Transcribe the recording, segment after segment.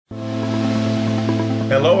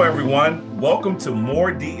Hello, everyone. Welcome to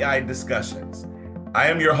More DEI Discussions. I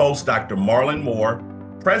am your host, Dr. Marlon More,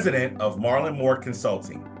 president of Marlon More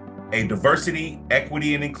Consulting, a diversity,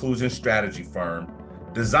 equity, and inclusion strategy firm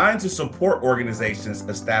designed to support organizations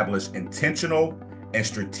establish intentional and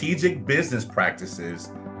strategic business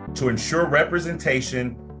practices to ensure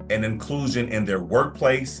representation and inclusion in their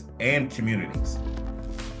workplace and communities.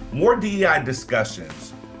 More DEI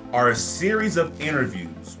Discussions are a series of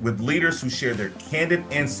interviews with leaders who share their candid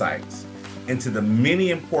insights into the many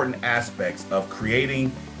important aspects of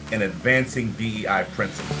creating and advancing DEI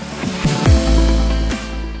principles.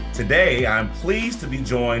 Today, I'm pleased to be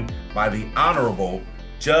joined by the Honorable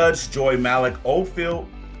Judge Joy Malek Oldfield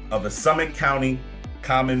of the Summit County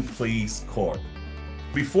Common Pleas Court.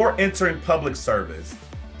 Before entering public service,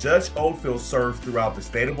 Judge Oldfield served throughout the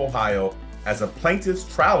state of Ohio as a plaintiff's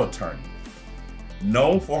trial attorney.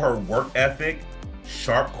 Known for her work ethic,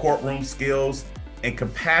 sharp courtroom skills, and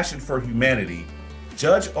compassion for humanity,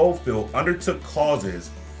 Judge Oldfield undertook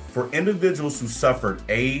causes for individuals who suffered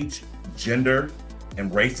age, gender,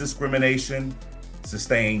 and race discrimination,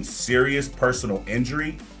 sustained serious personal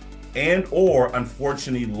injury, and or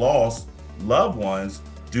unfortunately lost loved ones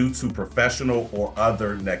due to professional or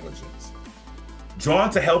other negligence.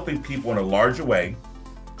 Drawn to helping people in a larger way,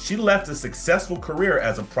 she left a successful career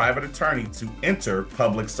as a private attorney to enter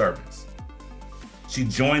public service. She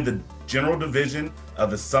joined the General Division of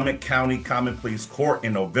the Summit County Common Pleas Court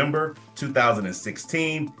in November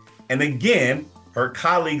 2016, and again, her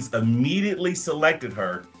colleagues immediately selected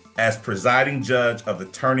her as presiding judge of the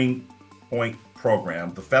Turning Point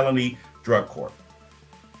Program, the Felony Drug Court.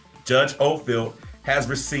 Judge Oldfield has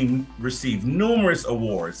received numerous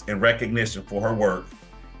awards in recognition for her work.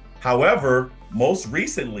 However, most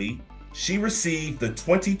recently, she received the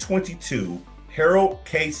 2022 Harold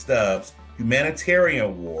K. Stubbs Humanitarian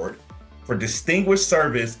Award for Distinguished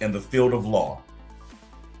Service in the Field of Law,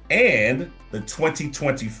 and the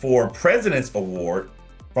 2024 President's Award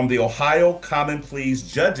from the Ohio Common Pleas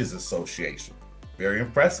Judges Association. Very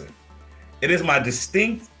impressive. It is my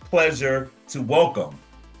distinct pleasure to welcome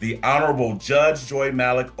the Honorable Judge Joy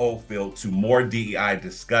Malek Oldfield to More DEI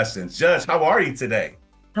Discussions. Judge, how are you today?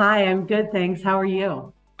 Hi, I'm good, thanks. How are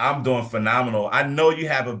you? I'm doing phenomenal. I know you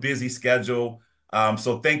have a busy schedule,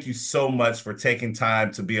 so thank you so much for taking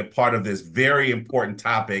time to be a part of this very important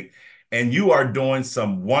topic. And you are doing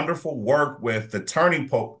some wonderful work with the Turning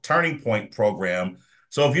Point program.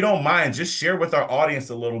 So if you don't mind, just share with our audience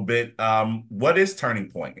a little bit, what is Turning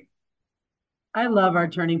Point? I love our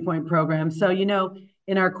Turning Point program. So,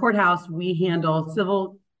 in our courthouse, we handle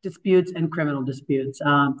civil disputes and criminal disputes.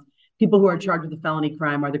 People who are charged with a felony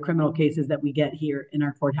crime are the criminal cases that we get here in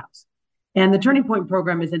our courthouse. And the Turning Point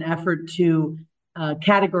program is an effort to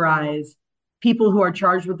categorize people who are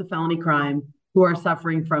charged with a felony crime who are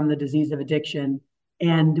suffering from the disease of addiction.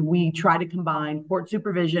 And we try to combine court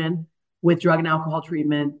supervision with drug and alcohol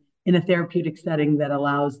treatment in a therapeutic setting that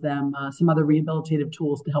allows them some other rehabilitative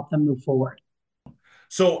tools to help them move forward.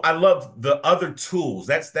 So I love the other tools.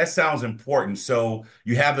 That sounds important. So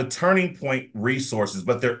you have the Turning Point resources,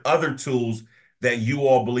 but there are other tools that you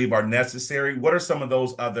all believe are necessary. What are some of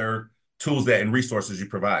those other tools and resources you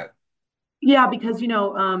provide? Yeah, because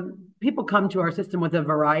people come to our system with a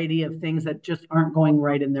variety of things that just aren't going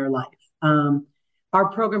right in their life. Our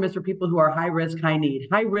program is for people who are high risk, high need.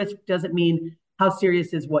 High risk doesn't mean how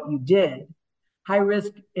serious is what you did. High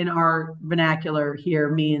risk in our vernacular here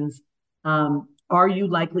means, are you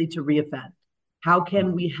likely to reoffend? How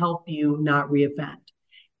can we help you not reoffend?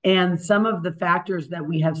 And some of the factors that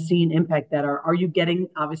we have seen impact that are you getting,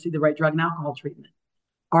 obviously, the right drug and alcohol treatment?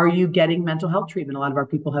 Are you getting mental health treatment? A lot of our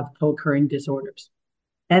people have co-occurring disorders.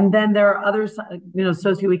 And then there are other,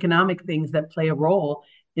 socioeconomic things that play a role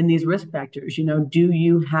in these risk factors. Do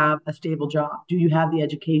you have a stable job? Do you have the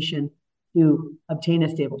education to obtain a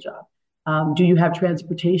stable job? Do you have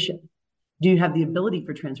transportation? Do you have the ability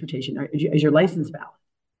for transportation? Is your license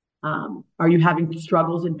valid? Are you having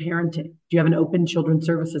struggles in parenting? Do you have an open children's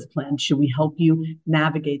services plan? Should we help you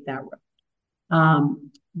navigate that road?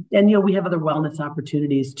 And we have other wellness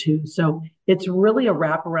opportunities too. So it's really a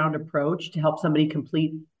wraparound approach to help somebody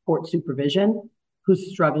complete court supervision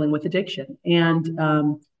who's struggling with addiction.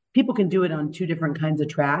 And people can do it on two different kinds of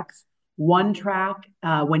tracks. One track,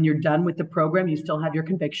 when you're done with the program, you still have your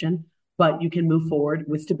conviction, but you can move forward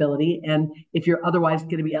with stability. And if you're otherwise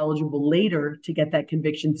going to be eligible later to get that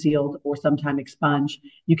conviction sealed or sometime expunged,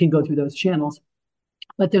 you can go through those channels.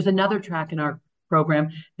 But there's another track in our program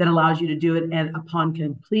that allows you to do it. And upon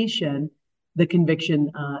completion, the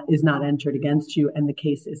conviction is not entered against you and the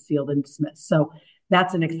case is sealed and dismissed. So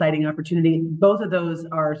That's an exciting opportunity. Both of those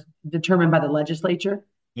are determined by the legislature.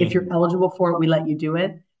 If you're eligible for it, we let you do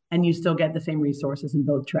it, and you still get the same resources in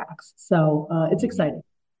both tracks. So it's exciting.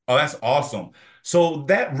 Oh, that's awesome. So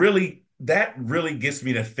that really gets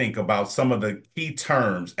me to think about some of the key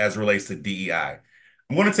terms as relates to DEI.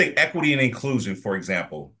 I'm going to take equity and inclusion, for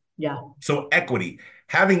example. Yeah. So equity,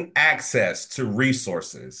 having access to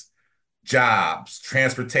resources, jobs,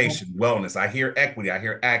 transportation, wellness. I hear equity, I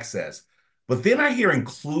hear access, but then I hear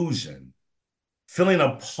inclusion, feeling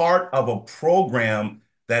a part of a program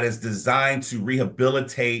that is designed to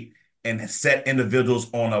rehabilitate and set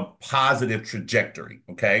individuals on a positive trajectory.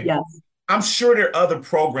 Okay. Yes. I'm sure there are other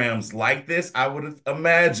programs like this, I would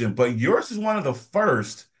imagine, but yours is one of the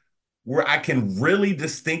first where I can really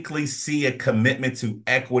distinctly see a commitment to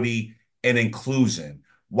equity and inclusion.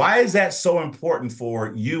 Why is that so important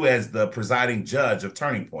for you as the presiding judge of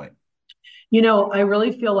Turning Point? I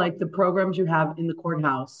really feel like the programs you have in the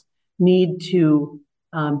courthouse need to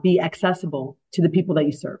be accessible to the people that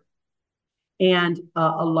you serve. And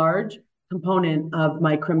a large component of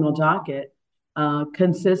my criminal docket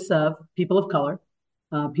consists of people of color,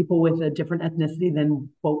 people with a different ethnicity than,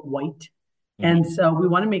 quote, white. And so we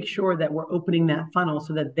want to make sure that we're opening that funnel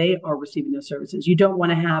so that they are receiving those services. You don't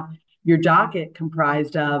want to have your docket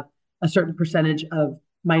comprised of a certain percentage of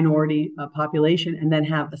minority population and then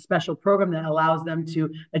have a special program that allows them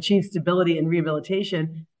to achieve stability and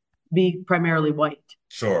rehabilitation be primarily white.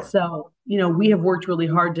 Sure. So, we have worked really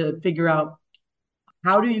hard to figure out,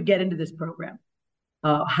 how do you get into this program?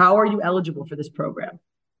 How are you eligible for this program?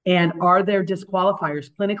 And are there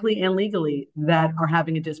disqualifiers clinically and legally that are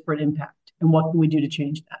having a disparate impact? And what can we do to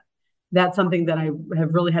change that? That's something that I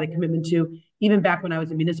have really had a commitment to, even back when I was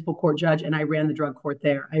a municipal court judge and I ran the drug court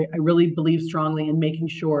there. I really believe strongly in making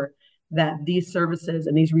sure that these services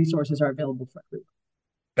and these resources are available for everyone.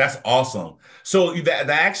 That's awesome. So that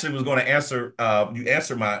actually was going to answer, you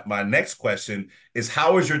answered my next question is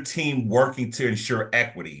how is your team working to ensure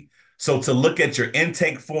equity? So to look at your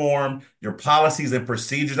intake form, your policies and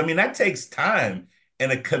procedures, I mean, that takes time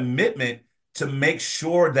and a commitment to make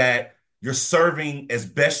sure that you're serving as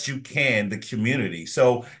best you can the community.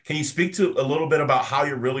 So can you speak to a little bit about how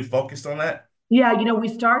you're really focused on that? Yeah, I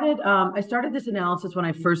started this analysis when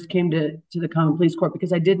I first came to the Common Pleas Court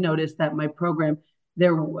because I did notice that my program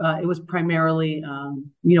there, it was primarily,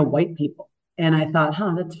 white people. And I thought,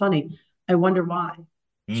 that's funny. I wonder why.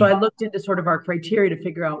 So I looked into sort of our criteria to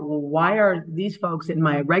figure out, well, why are these folks in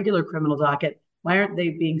my regular criminal docket, why aren't they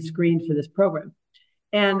being screened for this program?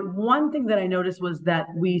 And one thing that I noticed was that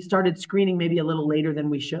we started screening maybe a little later than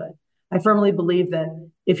we should. I firmly believe that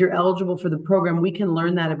if you're eligible for the program, we can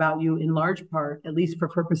learn that about you in large part, at least for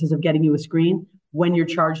purposes of getting you a screen, when you're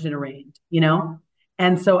charged and arraigned,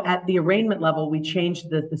 And so at the arraignment level, we changed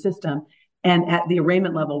the system. And at the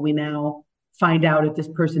arraignment level, we now find out if this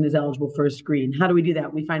person is eligible for a screen. How do we do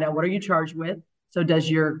that? We find out, what are you charged with? So does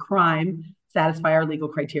your crime satisfy our legal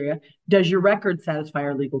criteria? Does your record satisfy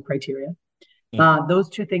our legal criteria? Those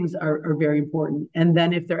two things are very important. And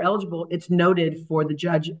then if they're eligible, it's noted for the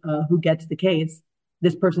judge who gets the case,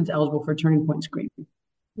 this person's eligible for a Turning Point screen.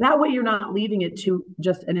 That way you're not leaving it to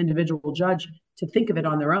just an individual judge to think of it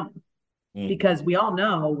on their own. Because we all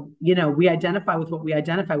know, we identify with what we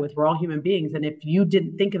identify with. We're all human beings. And if you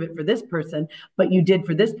didn't think of it for this person, but you did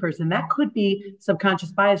for this person, that could be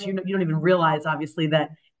subconscious bias. You don't even realize, obviously,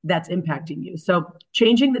 that that's impacting you. So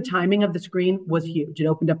changing the timing of the screen was huge. It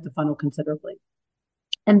opened up the funnel considerably.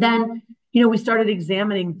 And then, we started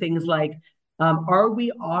examining things like, are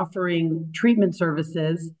we offering treatment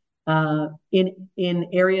services in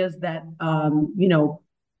areas that,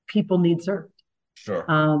 people need served?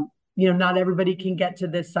 Sure. Not everybody can get to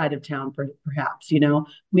this side of town, perhaps,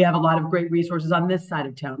 we have a lot of great resources on this side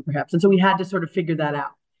of town, perhaps. And so we had to sort of figure that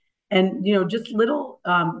out. And, just little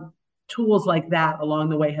tools like that along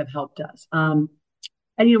the way have helped us. And,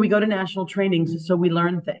 we go to national trainings, so we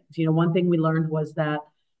learn things. One thing we learned was that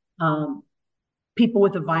people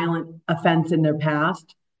with a violent offense in their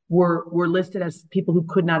past were listed as people who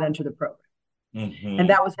could not enter the program. And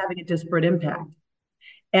that was having a disparate impact.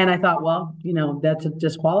 And I thought, well, that's a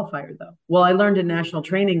disqualifier, though. Well, I learned in national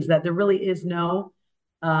trainings that there really is no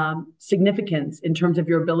significance in terms of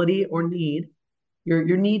your ability or need,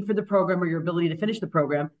 your need for the program or your ability to finish the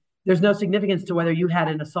program. There's no significance to whether you had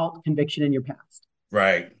an assault conviction in your past.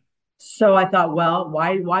 Right. So I thought, well,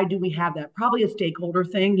 why do we have that? Probably a stakeholder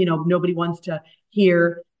thing. Nobody wants to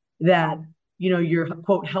hear that, you're,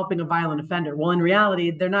 quote, helping a violent offender. Well, in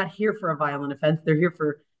reality, they're not here for a violent offense. They're here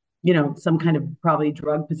for some kind of probably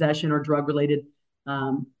drug possession or drug related,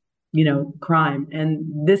 crime.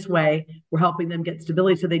 And this way we're helping them get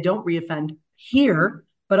stability so they don't reoffend hear,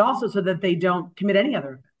 but also so that they don't commit any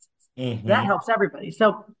other offenses. That helps everybody.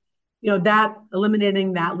 So, that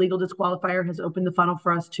eliminating that legal disqualifier has opened the funnel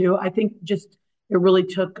for us too. I think just it really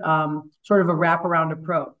took sort of a wraparound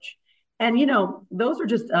approach. And, those are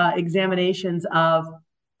just examinations of,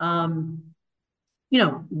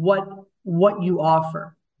 what you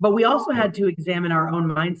offer. But we also had to examine our own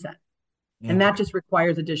mindset. And that just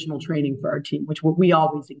requires additional training for our team, which we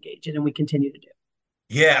always engage in and we continue to do.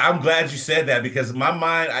 Yeah, I'm glad you said that because in my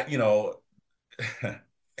mind, I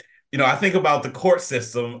think about the court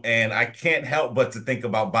system and I can't help but to think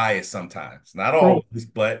about bias sometimes. Not always,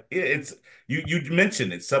 but it's you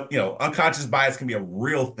mentioned it. So, unconscious bias can be a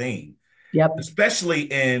real thing. Yep. Especially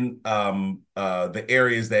in the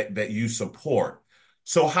areas that you support.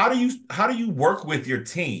 So how do you work with your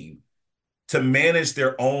team to manage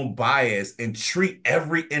their own bias and treat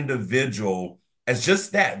every individual as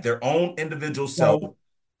just that, their own individual self,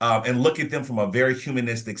 and look at them from a very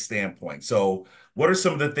humanistic standpoint? So what are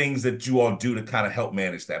some of the things that you all do to kind of help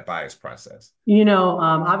manage that bias process?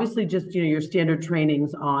 Obviously just, your standard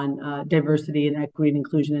trainings on diversity and equity and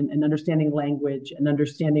inclusion and understanding language and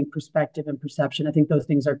understanding perspective and perception. I think those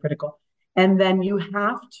things are critical. And then you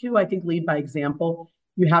have to, I think, lead by example.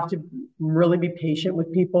 You have to really be patient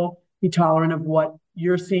with people, be tolerant of what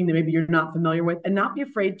you're seeing that maybe you're not familiar with, and not be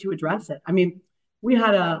afraid to address it. I mean, we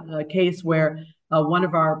had a case where one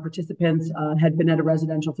of our participants had been at a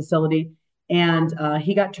residential facility and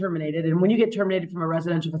he got terminated. And when you get terminated from a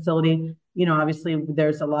residential facility, obviously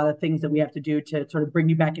there's a lot of things that we have to do to sort of bring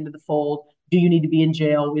you back into the fold. Do you need to be in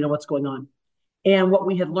jail? What's going on? And what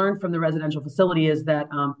we had learned from the residential facility is that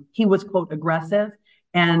he was, quote, aggressive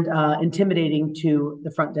and intimidating to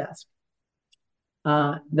the front desk,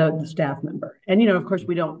 the staff member. And, of course,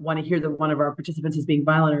 we don't want to hear that one of our participants is being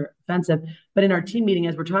violent or offensive. But in our team meeting,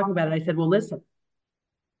 as we're talking about it, I said, well, listen,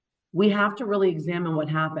 we have to really examine what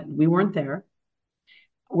happened. We weren't there.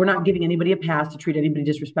 We're not giving anybody a pass to treat anybody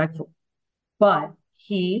disrespectfully. But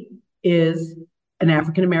he is an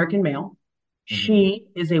African-American male. She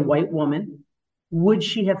is a white woman. Would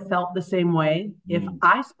she have felt the same way if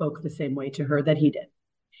I spoke the same way to her that he did?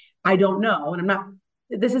 I don't know. And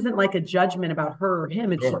this isn't like a judgment about her or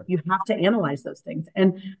him. It's just, you have to analyze those things.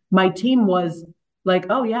 And my team was like,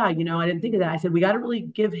 oh yeah, I didn't think of that. I said, we got to really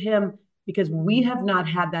give him, because we have not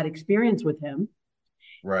had that experience with him.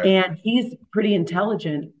 Right. And he's pretty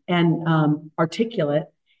intelligent and articulate.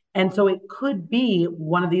 And so it could be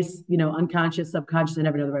one of these, unconscious, subconscious, I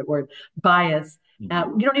never know the right word, bias. You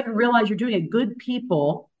don't even realize you're doing it. Good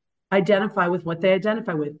people identify with what they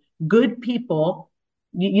identify with. Good people,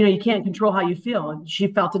 you can't control how you feel. She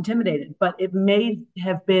felt intimidated, but it may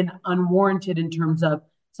have been unwarranted in terms of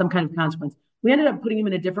some kind of consequence. We ended up putting him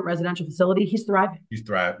in a different residential facility. He's thriving. He's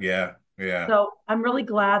thriving, yeah. Yeah. So I'm really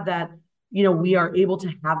glad that, we are able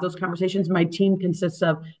to have those conversations. My team consists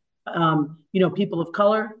of, people of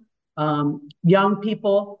color, young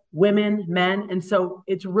people, women, men. And so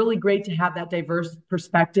it's really great to have that diverse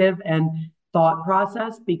perspective and thought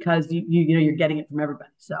process because you're getting it from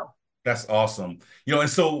everybody. So that's awesome. And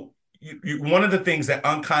so one of the things that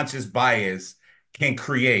unconscious bias can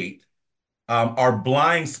create are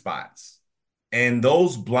blind spots. And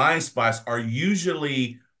those blind spots are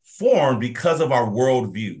usually formed because of our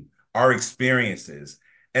worldview, our experiences.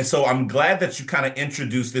 And so I'm glad that you kind of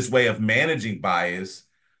introduced this way of managing bias,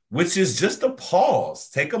 which is just a pause.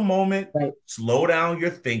 Take a moment, slow down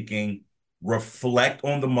your thinking, reflect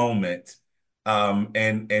on the moment,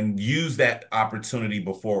 and use that opportunity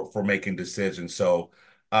for making decisions. So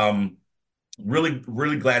really,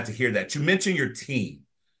 really glad to hear that. You mentioned your team.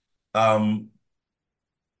 How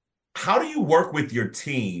do you work with your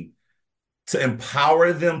team to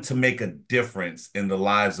empower them to make a difference in the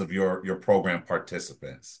lives of your program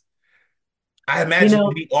participants? I imagine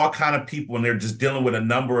you meet all kind of people and they're just dealing with a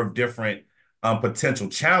number of different potential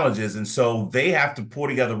challenges. And so they have to pull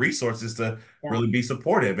together resources to really be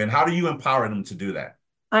supportive. And how do you empower them to do that?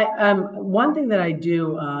 One thing that I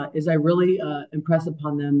do is I really impress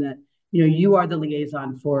upon them that, you are the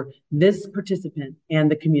liaison for this participant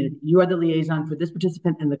and the community. You are the liaison for this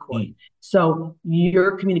participant and the court. So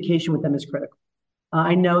your communication with them is critical.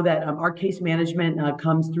 I know that our case management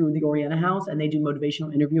comes through the Oriana House, and they do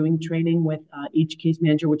motivational interviewing training with each case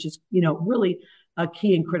manager, which is, really a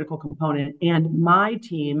key and critical component. And my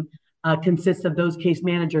team consists of those case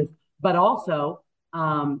managers, but also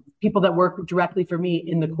people that work directly for me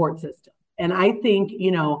in the court system. And I think,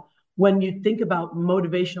 when you think about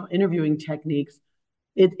motivational interviewing techniques,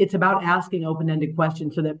 it's about asking open-ended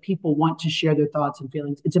questions so that people want to share their thoughts and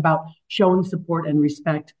feelings. It's about showing support and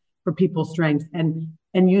respect for people's strengths and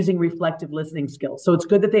using reflective listening skills. So it's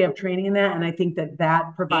good that they have training in that. And I think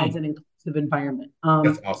that provides an inclusive environment.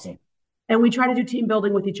 That's awesome. And we try to do team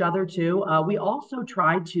building with each other too. We also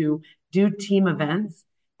try to do team events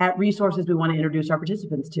at resources we want to introduce our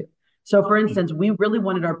participants to. So for instance, we really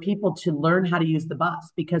wanted our people to learn how to use the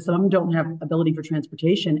bus because some of them don't have ability for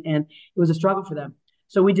transportation and it was a struggle for them.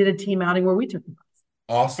 So we did a team outing where we took the bus.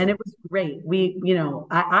 Awesome. And it was great.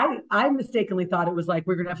 I mistakenly thought it was like,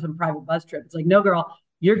 we're going to have some private bus trip. It's like, no, girl,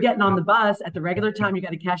 you're getting on the bus at the regular time. You got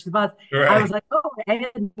to catch the bus. Right. I was like, oh, I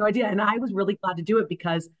had no idea. And I was really glad to do it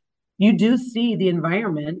because you do see the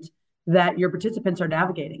environment that your participants are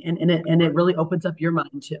navigating and it really opens up your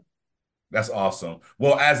mind too. That's awesome.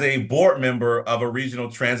 Well, as a board member of a regional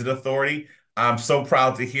transit authority, I'm so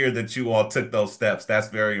proud to hear that you all took those steps. That's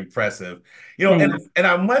very impressive. And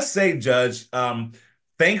I must say, Judge,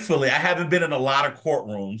 thankfully, I haven't been in a lot of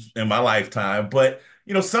courtrooms in my lifetime, but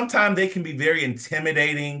sometimes they can be very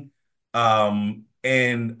intimidating and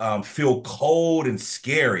feel cold and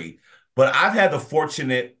scary. But I've had the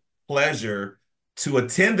fortunate pleasure to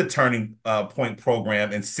attend the Turning Point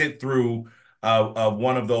program and sit through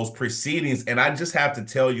one of those proceedings. And I just have to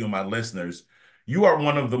tell you and my listeners, you are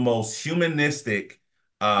one of the most humanistic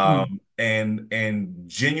and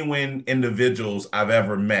genuine individuals I've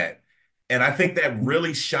ever met. And I think that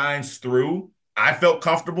really shines through. I felt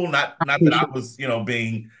comfortable, not that I was,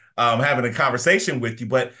 being having a conversation with you,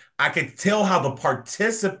 but I could tell how the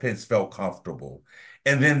participants felt comfortable.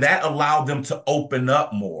 And then that allowed them to open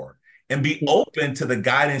up more and be open to the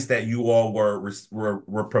guidance that you all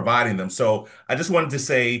were providing them. So I just wanted to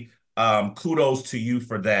say kudos to you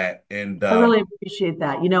for that. And I really appreciate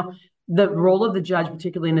that. The role of the judge,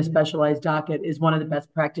 particularly in a specialized docket, is one of the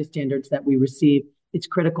best practice standards that we receive. It's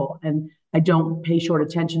critical. And I don't pay short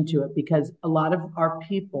attention to it because a lot of our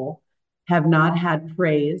people have not had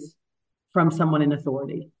praise from someone in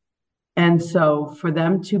authority. And so for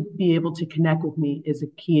them to be able to connect with me is a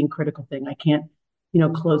key and critical thing. I can't,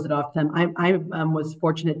 close it off to them. I was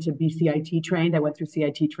fortunate to be CIT trained. I went through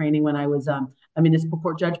CIT training when I was a municipal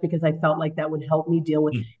court judge because I felt like that would help me deal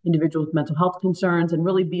with individuals with mental health concerns and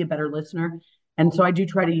really be a better listener. And so I do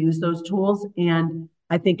try to use those tools. And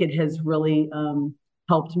I think it has really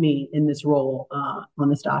helped me in this role on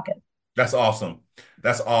this docket. That's awesome.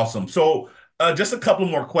 That's awesome. So just a couple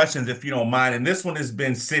more questions, if you don't mind. And this one has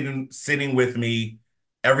been sitting with me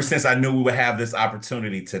ever since I knew we would have this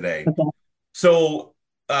opportunity today. Okay. So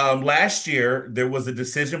last year, there was a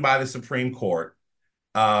decision by the Supreme Court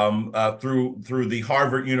through the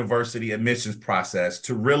Harvard University admissions process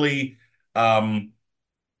to really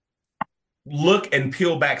look and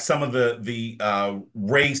peel back some of the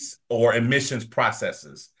race or admissions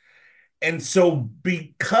processes. And so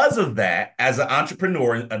because of that, as an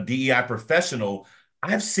entrepreneur, a DEI professional,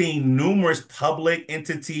 I've seen numerous public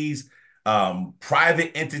entities,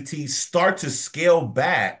 private entities start to scale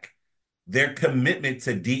back their commitment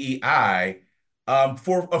to DEI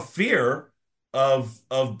for a fear of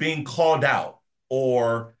being called out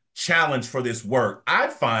or challenged for this work. I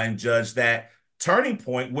find, Judge, that Turning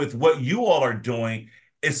Point with what you all are doing,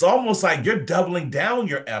 it's almost like you're doubling down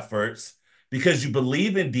your efforts because you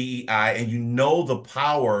believe in DEI and you know the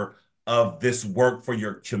power of this work for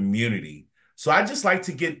your community. So I'd just like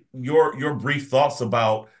to get your brief thoughts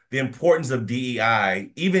about the importance of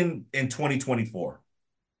DEI, even in 2024.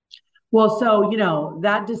 Well, so,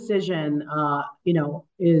 that decision,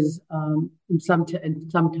 is in some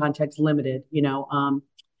context limited,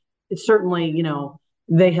 it's certainly,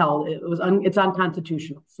 they held, it's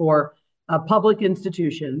unconstitutional for public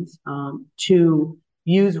institutions to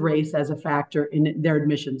use race as a factor in their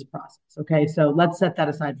admissions process. Okay, so let's set that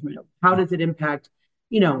aside for a minute. How does it impact,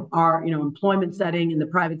 our, employment setting in the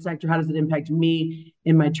private sector? How does it impact me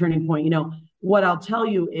in my Turning Point? What I'll tell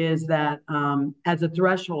you is that as a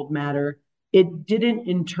threshold matter, it didn't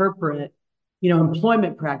interpret,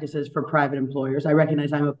 employment practices for private employers. I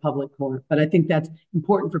recognize I'm a public court, but I think that's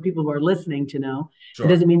important for people who are listening to know. Sure. It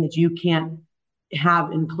doesn't mean that you can't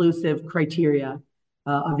have inclusive criteria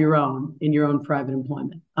of your own in your own private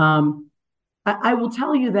employment. I will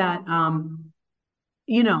tell you that,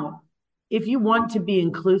 if you want to be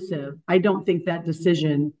inclusive, I don't think that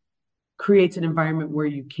decision creates an environment where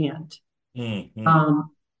you can't. Mm-hmm.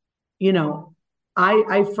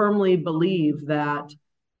 I firmly believe that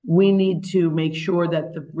we need to make sure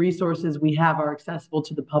that the resources we have are accessible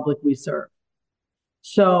to the public we serve.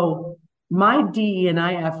 So my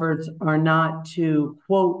DE&I efforts are not to,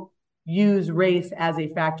 quote, use race as a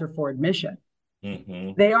factor for admission.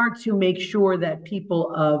 Mm-hmm. They are to make sure that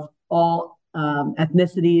people of all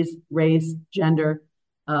ethnicities, race, gender,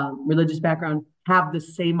 religious background have the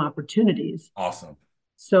same opportunities. Awesome.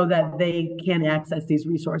 So that they can access these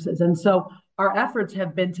resources. And so our efforts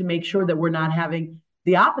have been to make sure that we're not having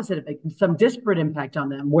the opposite effect, some disparate impact on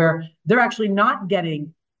them, where they're actually not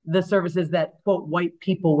getting the services that, quote, white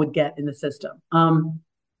people would get in the system.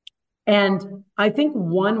 And I think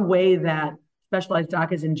one way that specialized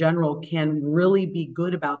DACAs in general can really be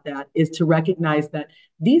good about that is to recognize that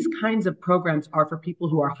these kinds of programs are for people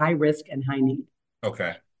who are high risk and high need.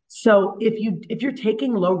 Okay. So if you're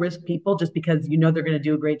taking low risk people just because you know they're going to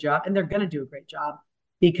do a great job, and they're going to do a great job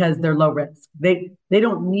because they're low risk, they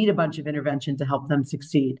don't need a bunch of intervention to help them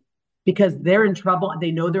succeed because they're in trouble,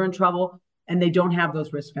 they know they're in trouble, and they don't have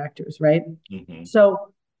those risk factors, right? Mm-hmm.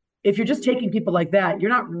 So if you're just taking people like that, you're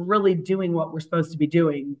not really doing what we're supposed to be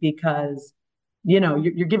doing because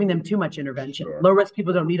you're giving them too much intervention. Sure. Low risk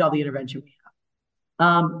people don't need all the intervention we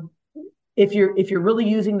have. If you're really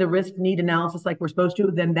using the risk need analysis like we're supposed to,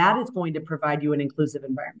 then that is going to provide you an inclusive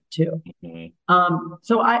environment too. Mm-hmm.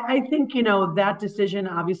 So I think, that decision,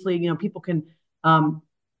 obviously, people can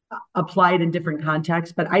apply it in different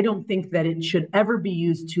contexts, but I don't think that it should ever be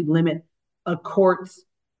used to limit a court's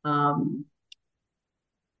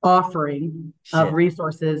offering of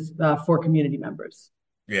resources for community members.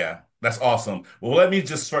 Yeah, that's awesome. Well, let me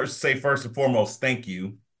just first and foremost, thank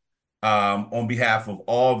you. On behalf of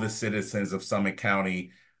all the citizens of Summit County,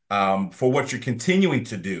 for what you're continuing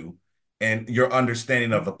to do and your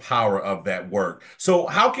understanding of the power of that work. So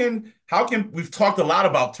how can we've talked a lot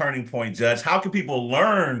about Turning Point, Judge. How can people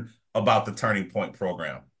learn about the Turning Point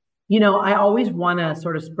program? I always want to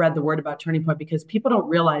sort of spread the word about Turning Point because people don't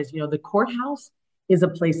realize, the courthouse is a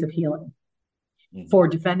place of healing. Mm-hmm. For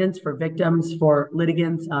defendants, for victims, for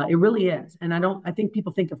litigants. It really is. And I think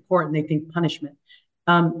people think of court and they think punishment.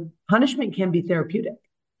 Punishment can be therapeutic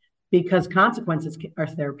because consequences are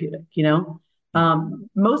therapeutic.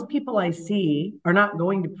 Most people I see are not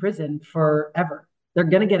going to prison forever. They're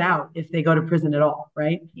going to get out if they go to prison at all,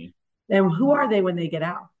 right? Mm-hmm. And who are they when they get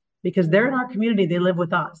out? Because they're in our community, they live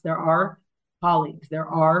with us. There are colleagues, there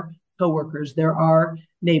are coworkers, there are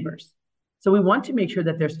neighbors. So we want to make sure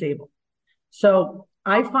that they're stable. So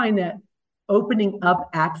I find that opening up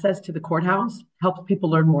access to the courthouse helps people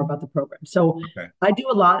learn more about the program. So okay. I do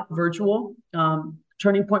a lot virtual.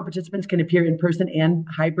 Turning Point participants can appear in person and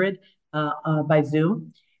hybrid by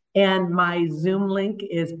Zoom. And my Zoom link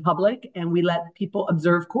is public and we let people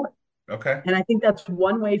observe court. Okay. And I think that's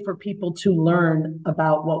one way for people to learn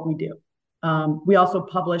about what we do. We also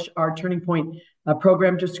publish our Turning Point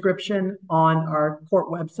program description on our court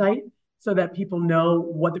website so that people know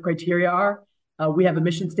what the criteria are. We have a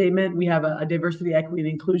mission statement. We have a diversity, equity, and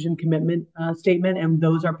inclusion commitment statement, and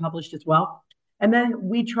those are published as well. And then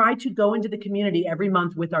we try to go into the community every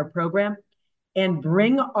month with our program and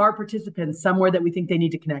bring our participants somewhere that we think they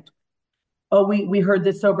need to connect with. Oh, we heard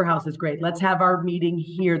this sober house is great. Let's have our meeting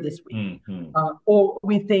here this week. Mm-hmm. Or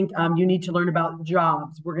we think you need to learn about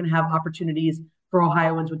jobs. We're going to have opportunities for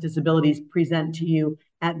Ohioans with disabilities present to you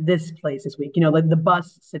at this place this week. Like the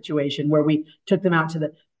bus situation where we took them out to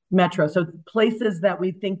the metro. So places that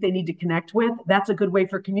we think they need to connect with, that's a good way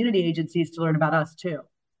for community agencies to learn about us too.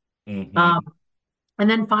 Mm-hmm. And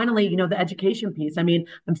then finally, the education piece. I mean,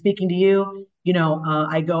 I'm speaking to you,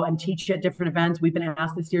 I go and teach at different events. We've been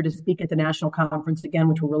asked this year to speak at the national conference again,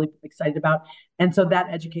 which we're really excited about. And so that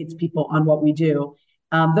educates people on what we do.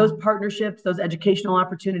 Those partnerships, those educational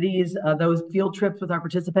opportunities, those field trips with our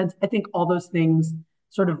participants, I think all those things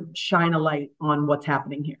sort of shine a light on what's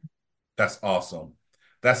happening here. That's awesome.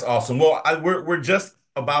 That's awesome. Well, we're just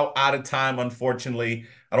about out of time, unfortunately.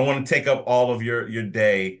 I don't want to take up all of your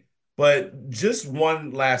day, but just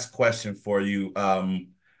one last question for you.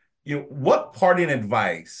 What parting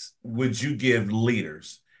advice would you give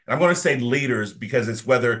leaders? And I'm going to say leaders because it's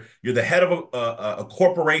whether you're the head of a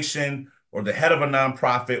corporation or the head of a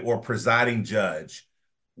nonprofit or presiding judge.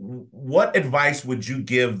 What advice would you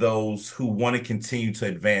give those who want to continue to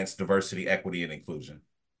advance diversity, equity, and inclusion?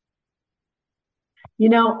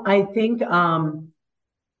 I think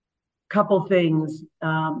couple things.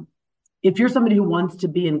 If you're somebody who wants to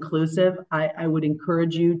be inclusive, I would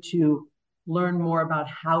encourage you to learn more about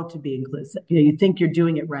how to be inclusive. You think you're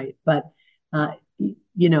doing it right, but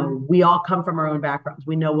we all come from our own backgrounds.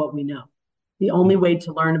 We know what we know. The only way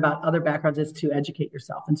to learn about other backgrounds is to educate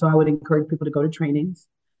yourself. And so I would encourage people to go to trainings,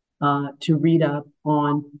 to read up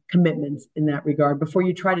on commitments in that regard before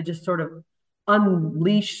you try to just sort of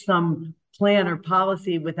unleash some plan or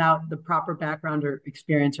policy without the proper background or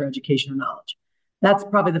experience or education or knowledge. That's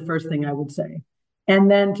probably the first thing I would say. And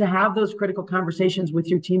then to have those critical conversations with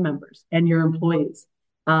your team members and your employees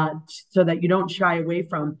so that you don't shy away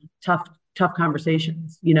from tough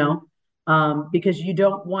conversations, because you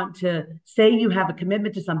don't want to say you have a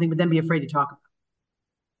commitment to something, but then be afraid to talk about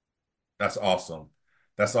it. That's awesome.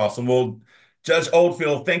 That's awesome. Well, Judge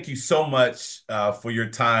Oldfield, thank you so much for your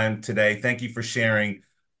time today. Thank you for sharing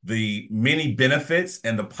the many benefits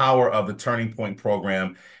and the power of the Turning Point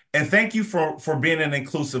program. And thank you for being an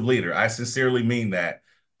inclusive leader. I sincerely mean that.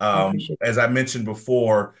 I appreciate it. As I mentioned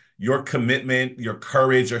before, your commitment, your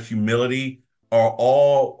courage, your humility are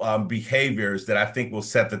all behaviors that I think will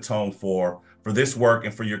set the tone for this work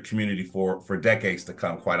and for your community for decades to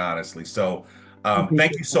come, quite honestly. So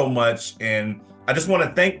thank you so much. And I just want to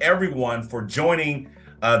thank everyone for joining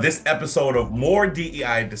this episode of More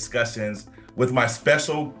DEI Discussions with my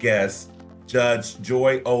special guest, Judge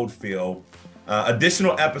Joy Oldfield.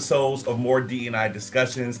 Additional episodes of More DEI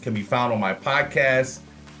Discussions can be found on my podcast,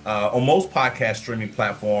 on most podcast streaming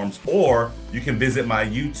platforms, or you can visit my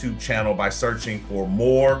YouTube channel by searching for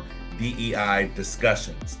More DEI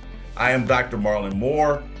Discussions. I am Dr. Marlon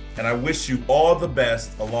Moore, and I wish you all the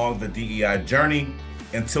best along the DEI journey.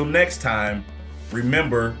 Until next time,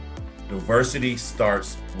 remember, diversity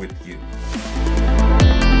starts with you.